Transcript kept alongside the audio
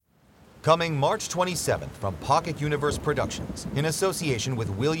Coming March 27th from Pocket Universe Productions in association with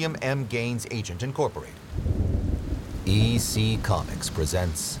William M. Gaines Agent Incorporated. EC Comics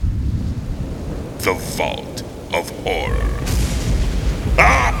presents The Vault of Horror.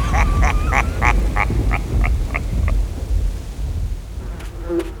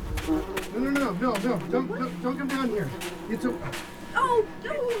 No, don't come down here. It's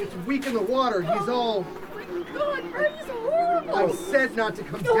weak in the water. He's all... God, Ernie's horrible! I said not to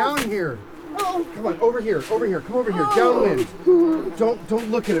come down here. Oh. Come on, over here, come over here, downwind.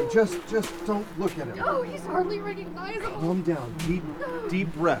 Don't look at him, just don't look at him. Oh, he's hardly recognizable. Calm down,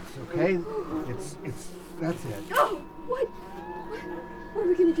 deep breaths, okay? That's it. Oh, what are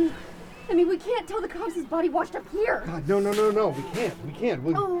we gonna do? I mean, we can't tell the cops his body washed up here. God, no, we can't.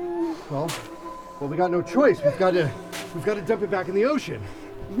 Oh. Well, we got no choice. We've got to dump it back in the ocean.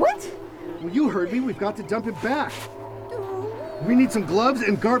 What? Well, you heard me. We've got to dump it back. We need some gloves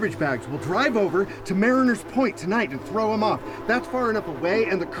and garbage bags. We'll drive over to Mariner's Point tonight and throw him off. That's far enough away,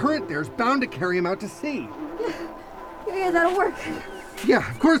 and the current there's bound to carry him out to sea. Yeah, that'll work. Yeah,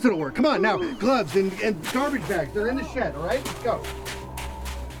 of course it'll work. Come on, now, gloves and garbage bags. They're in the shed, all right? Let's go.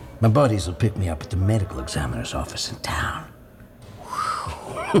 My buddies will pick me up at the medical examiner's office in town.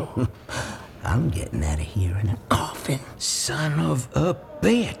 I'm getting out of here in a coffin. Son of a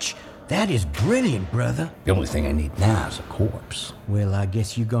bitch. That is brilliant, brother. The only thing I need now is a corpse. Well, I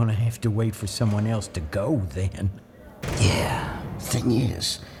guess you're gonna have to wait for someone else to go then. Yeah, thing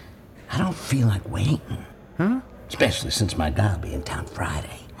is, I don't feel like waiting. Huh? Especially since my guy'll be in town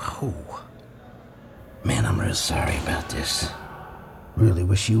Friday. Oh. Man, I'm real sorry about this. Really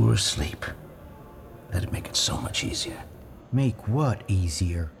wish you were asleep. That'd make it so much easier. Make what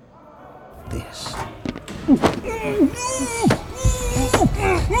easier? This.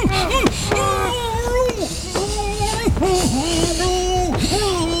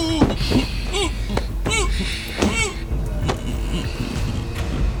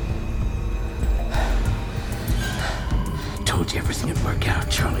 Told you everything would work out,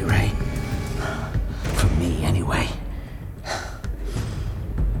 Charlie Ray. For me, anyway.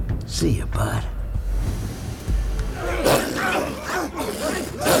 See ya, bud.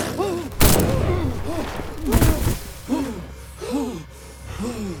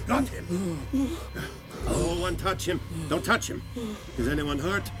 Got him. Oh, one touch him. Don't touch him. Is anyone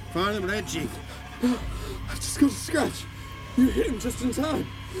hurt? Farnham, Reggie. I just got a scratch. You hit him just in time.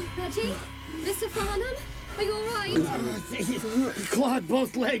 Reggie? Mr. Farnham? Are you alright? Clawed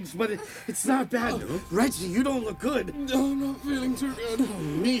both legs, but it's not bad. Reggie, you don't look good. No, I'm not feeling too good.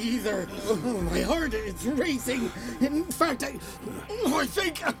 Me either. Oh, my heart is racing. In fact, I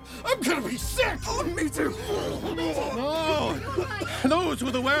think I'm gonna be sick. Oh, me too. No. Those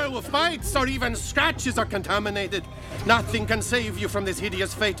with the werewolf bites or even scratches are contaminated. Nothing can save you from this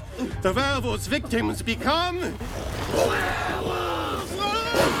hideous fate. The werewolf's victims become... werewolves!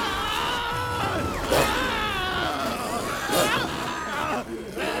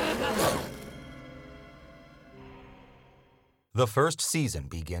 The first season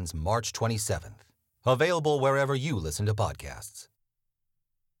begins March 27th. Available wherever you listen to podcasts.